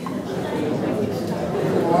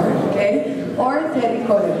 Okay. Or Teddy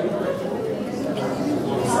Kollek.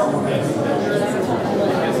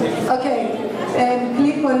 Okay.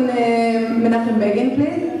 Click on Menachem Begin,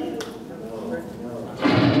 please.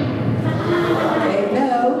 Okay.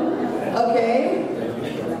 No. Okay.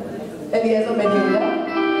 Eliezer ben Yehuda.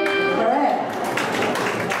 Correct.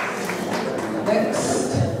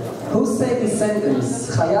 Next. Who said the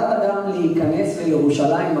sentence, חייב אדם להיכנס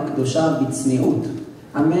לירושלים הקדושה בצניעות?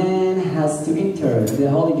 A man has to enter the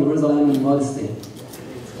holy Jerusalem in modesty.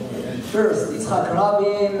 First, Yitzhak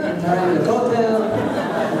Rabin entering the Todah.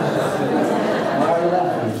 Why are you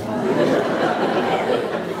laughing?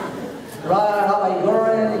 Rabbi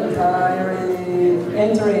Goren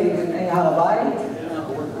entering BAYT.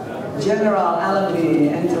 General Allenby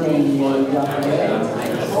entering Yom Yerushalayim,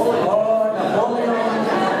 or Napoleon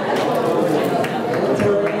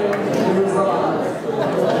entering Jerusalem.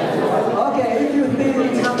 Okay, if you think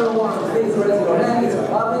it's number one, please raise your hand. It's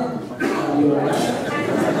Rabin.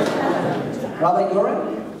 Rabbi Goren?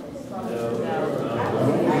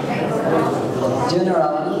 General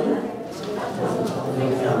Allenby.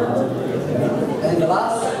 And the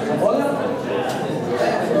last, Napoleon?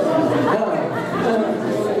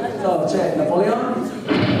 So, check. Napoleon?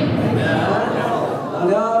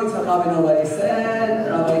 No, it's not Rabbi, nobody said.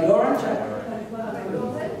 Rabbi Goren, check.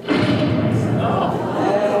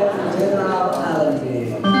 And General Allenby.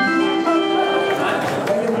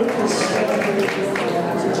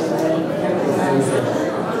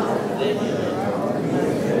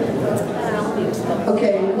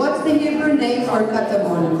 Okay, what's the Hebrew name for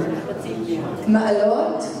Katamon?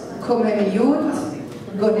 Ma'alot, Komemiyut,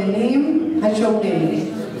 Gonenim, Hashomrim.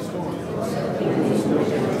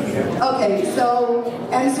 Okay, so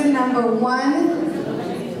answer number one,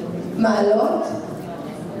 Ma'alot.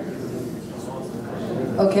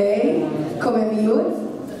 Okay, Komemiyut.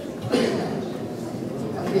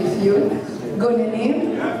 Okay, Yud. Gonenim.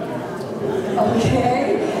 Okay,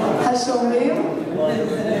 Hashomrim.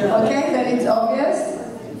 Okay, then it's obvious.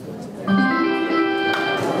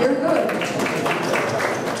 You're good.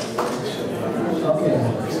 Okay,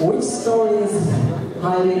 which story is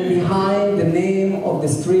hiding behind the name of the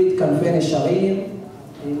street Kanfei Nesharim?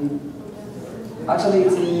 Actually,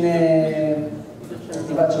 it's in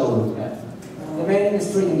Givat Shaul. The main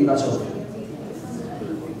street in Givat Shaul.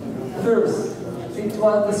 First, it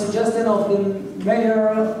was the suggestion of the mayor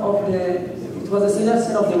of the. It was a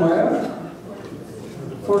suggestion of the mayor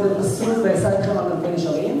for the pursuit by Shlichim on Kanfei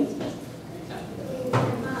Nesharim.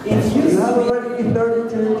 You have already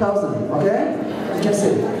 32,000. Okay, you can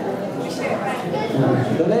see.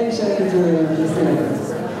 Donation to the senators.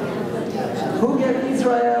 Who gave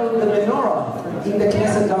Israel the menorah in the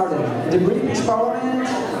Knesset garden? The British Parliament,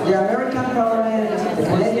 the American Parliament, the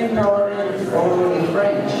Canadian Parliament, or the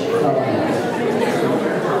French Parliament?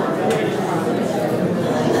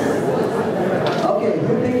 Okay,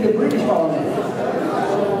 who picked the British Parliament?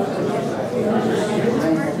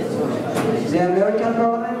 The American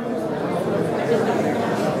Parliament?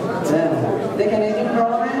 No. The Canadian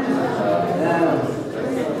Parliament? No.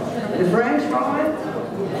 The French Parliament?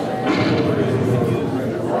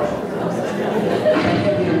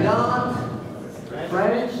 Canadian not?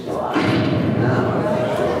 French? No.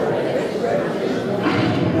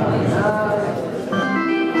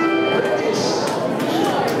 British?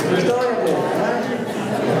 Historically,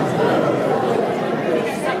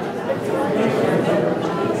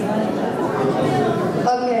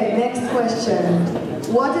 Okay, next question.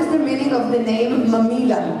 What is the meaning of the name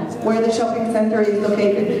Mamila, where the shopping center is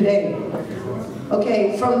located today?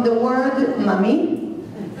 Okay, from the word Mami,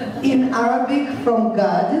 in Arabic from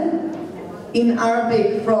God, in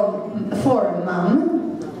Arabic for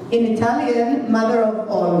Mam, in Italian, mother of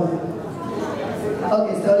all.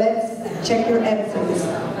 Okay, so let's check your answers.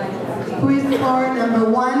 Who is for number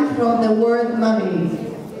one from the word Mami?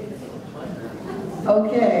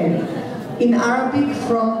 Okay, in Arabic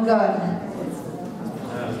from God.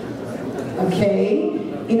 Okay,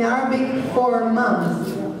 in Arabic for mom.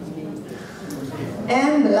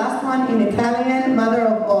 And the last one in Italian, mother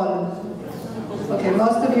of all. Okay,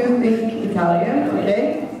 most of you think Italian,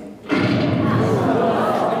 okay?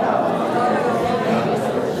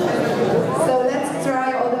 So let's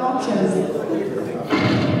try all the options.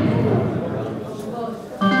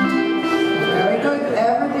 Very good,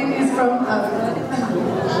 everything is from Africa.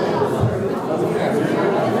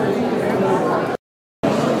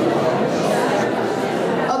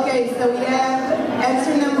 Okay, so we have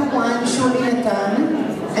answer number 1, Shuli Natan.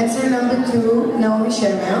 Answer number 2, Naomi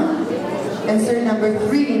Shemer. Answer number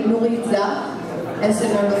 3, Nurit Zah. Answer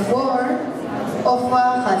number 4, Ofra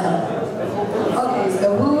Chazar. Okay, so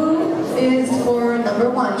who is for number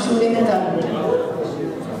 1, Shuli Natan?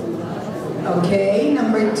 Okay,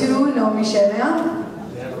 number 2, Naomi Shemer.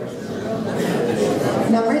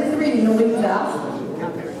 Number 3, Nurit Zah.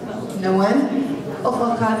 No one?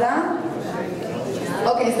 Ofra Chazar.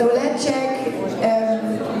 Okay, so let's check.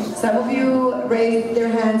 Some of you raised their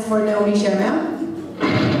hands for Naomi Shemer.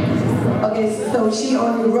 Okay, so she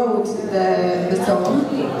only wrote the song,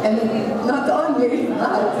 and not only,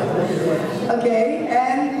 but, okay,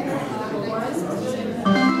 and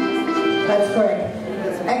that's correct.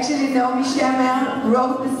 Actually, Naomi Shemer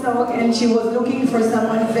wrote the song, and she was looking for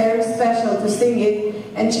someone very special to sing it,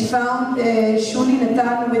 and she found Shuli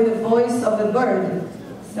Natan with the voice of a bird,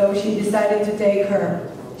 so she decided to take her.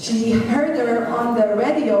 She heard her on the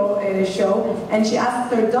radio show, and she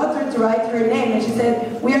asked her daughter to write her name, and she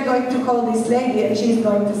said, we are going to call this lady, and she's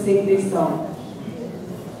going to sing this song.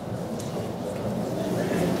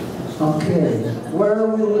 Okay,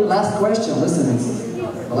 last question, listen, it's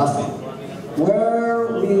the last one.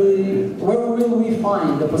 Where will we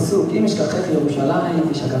find the pasuk? אם אשכחך ירושלים,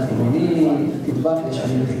 תשכח ימיני, תדבק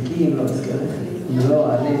לשני מחיקים, לא אזכרך, אם לא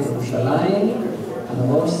אעלה את ירושלים, על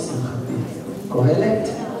ראש שמחתי. קהלת,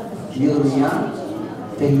 ירמיה,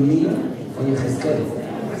 תהילים או יחזקאל.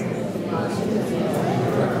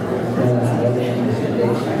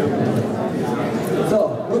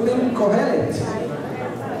 טוב, קודם קהלת.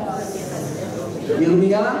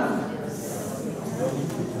 ירמיה,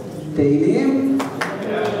 תהילים,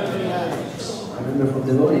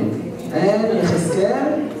 and יחזקאל.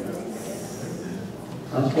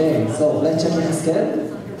 Okay, so let's check יחזקאל.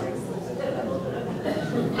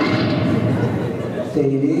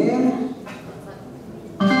 תהילים.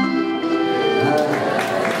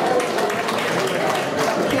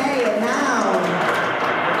 Okay, and now,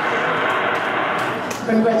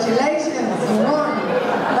 congratulations, you won.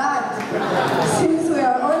 But since we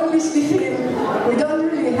are only Shlichim, we don't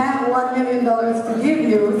really have $1 million to give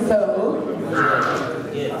you, so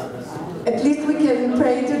at least we can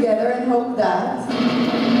pray together and hope that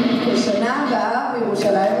בשנה הבאה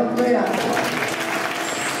בירושלים הבריאה.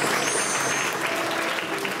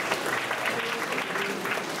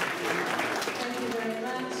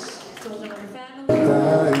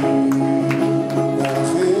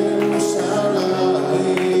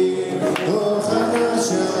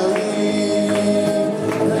 Yerushaliyim,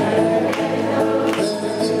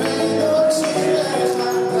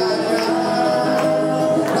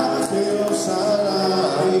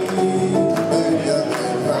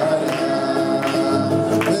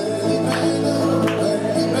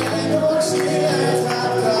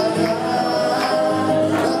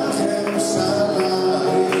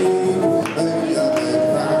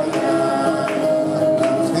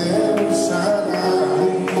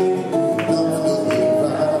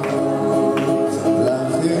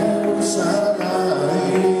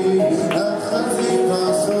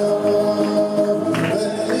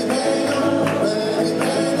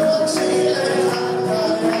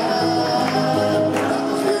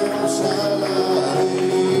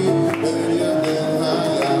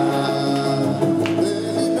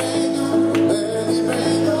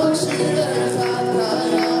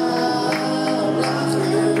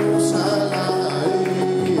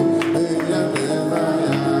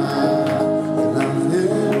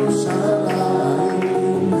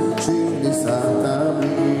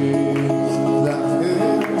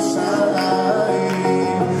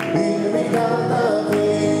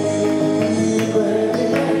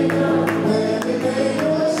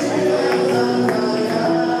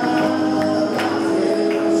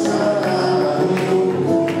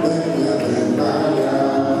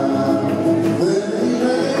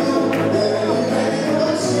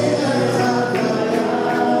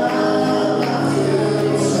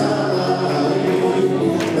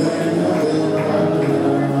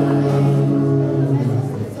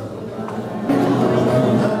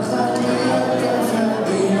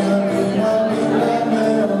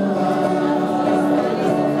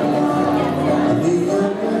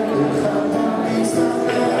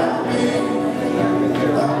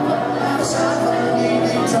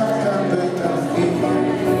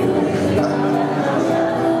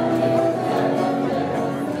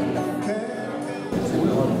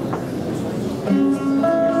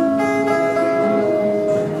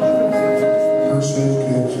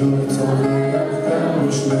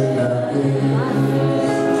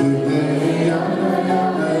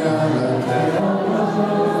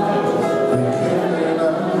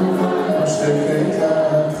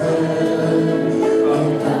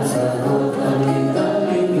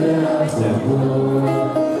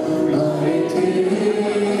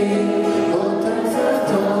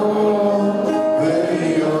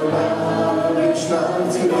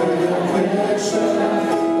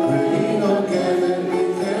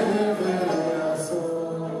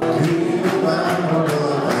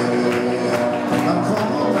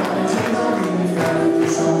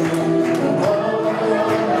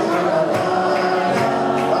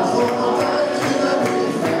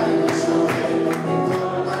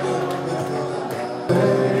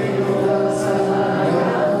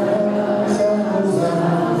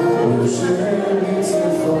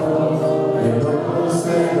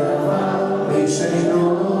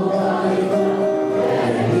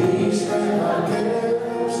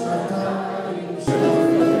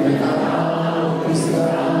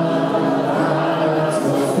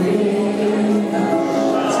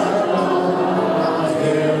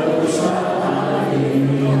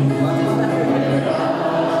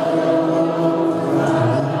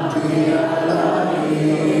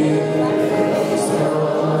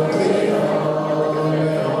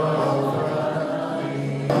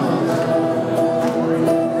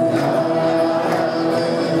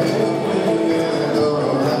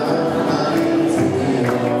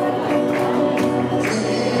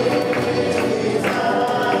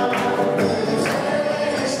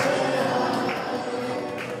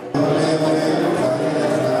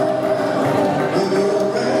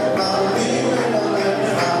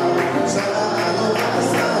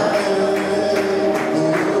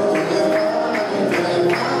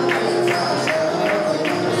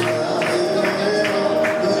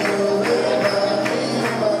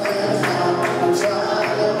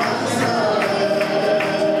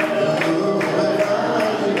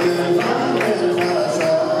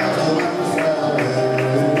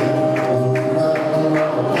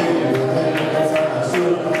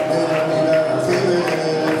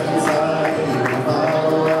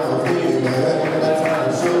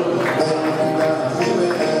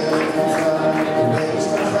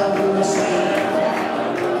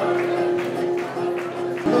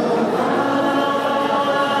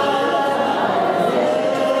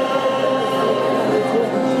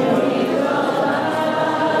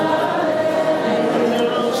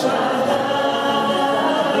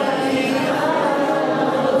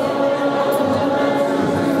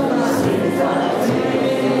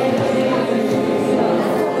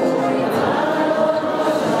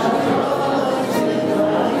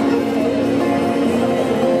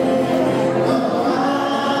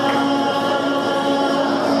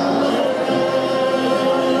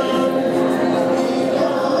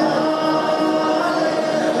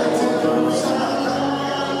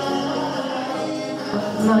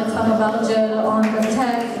 Rabah on the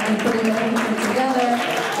tech and putting everything together.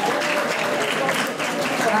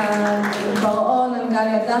 Baron and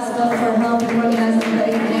Galia Daska for helping organizing the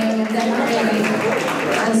evening and decorating.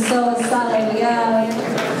 And so Sarah Eliyav,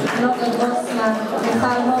 Noga Grossman,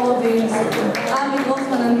 Michal Horowitz, Ami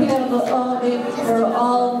Grossman and Hillel Horowitz for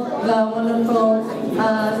all the wonderful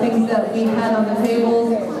things that we had on the tables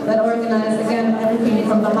that organized, again, everything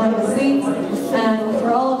from behind the scenes. And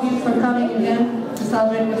for all of you for coming again to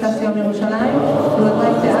celebrate with us Yom Yerushalayim, we would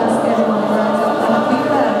like to ask everyone to rise